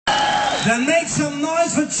Then make some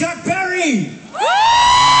noise for Chuck Berry! Scream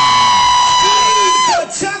for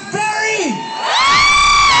Chuck Berry!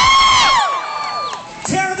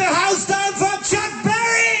 Tear the house down for Chuck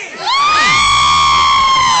Berry!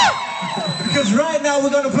 Because right now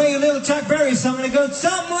we're gonna play a little Chuck Berry song and it goes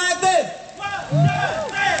something like this! 1, 2,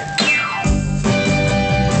 3!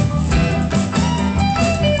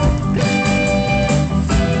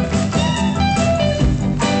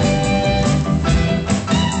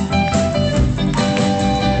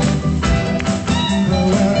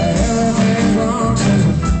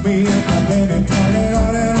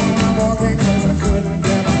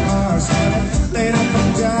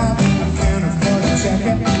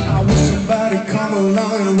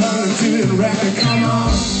 Come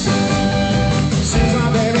on, since my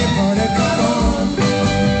baby party, come on.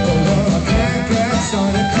 Oh, I can't get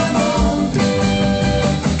started, come on.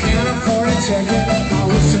 I can't afford to check it. I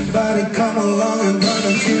wish somebody come along and run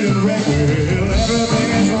into the record. Everything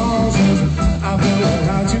is wrong since I've been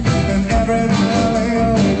without you. And every night I lay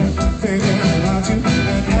awake thinking about you.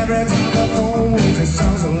 And every time the phone rings it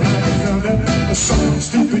sounds like a thunder. Some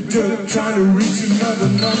stupid jerk trying to reach another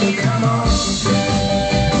number. Come on.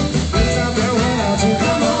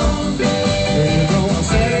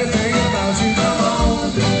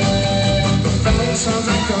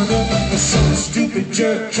 Some stupid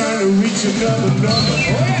jerk trying to reach another number. Oh,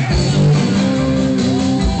 yeah.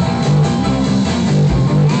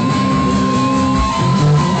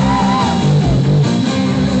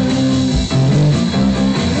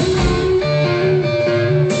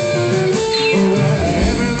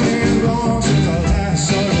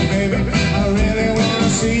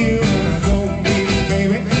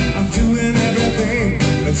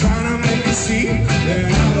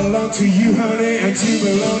 To you, honey, and you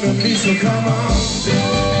belong to me, so come on.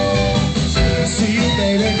 See you,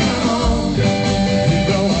 baby, come on. You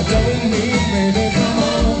know I don't mean, baby, come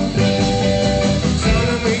on. Trying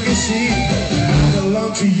to make you see that I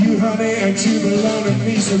belong to you, honey, and you belong to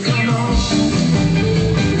me, so come on.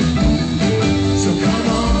 So come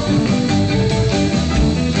on.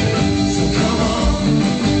 So come on.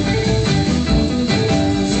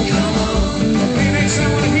 So come on. Okay, next I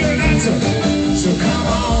want to hear an answer. So come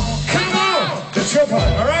on. That's your part,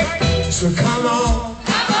 all right? So come on.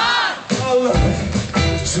 Come on. Oh, look.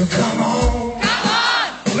 So come on. Come on.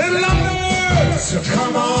 A little longer. So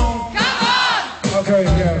come on. Come on. Okay,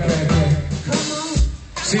 okay. Come on.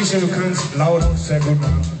 Sicher, du kannst laut sehr gut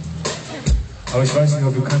machen. Aber ich weiß nicht,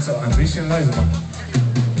 ob du kannst auch ein bisschen leise machen.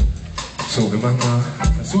 So, wir machen mal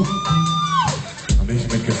einen Versuch. Ein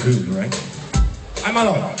bisschen mit Gefühl, right? Einmal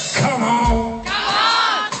laut. Come on. Come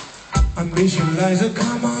on. Ein bisschen leise,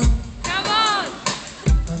 come on. Come on.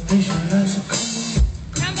 Come on.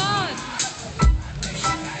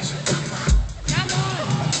 Come on.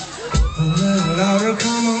 A little louder,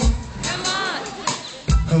 come on. Come on.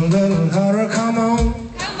 A little louder, come on.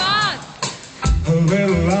 Come on. A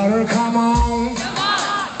little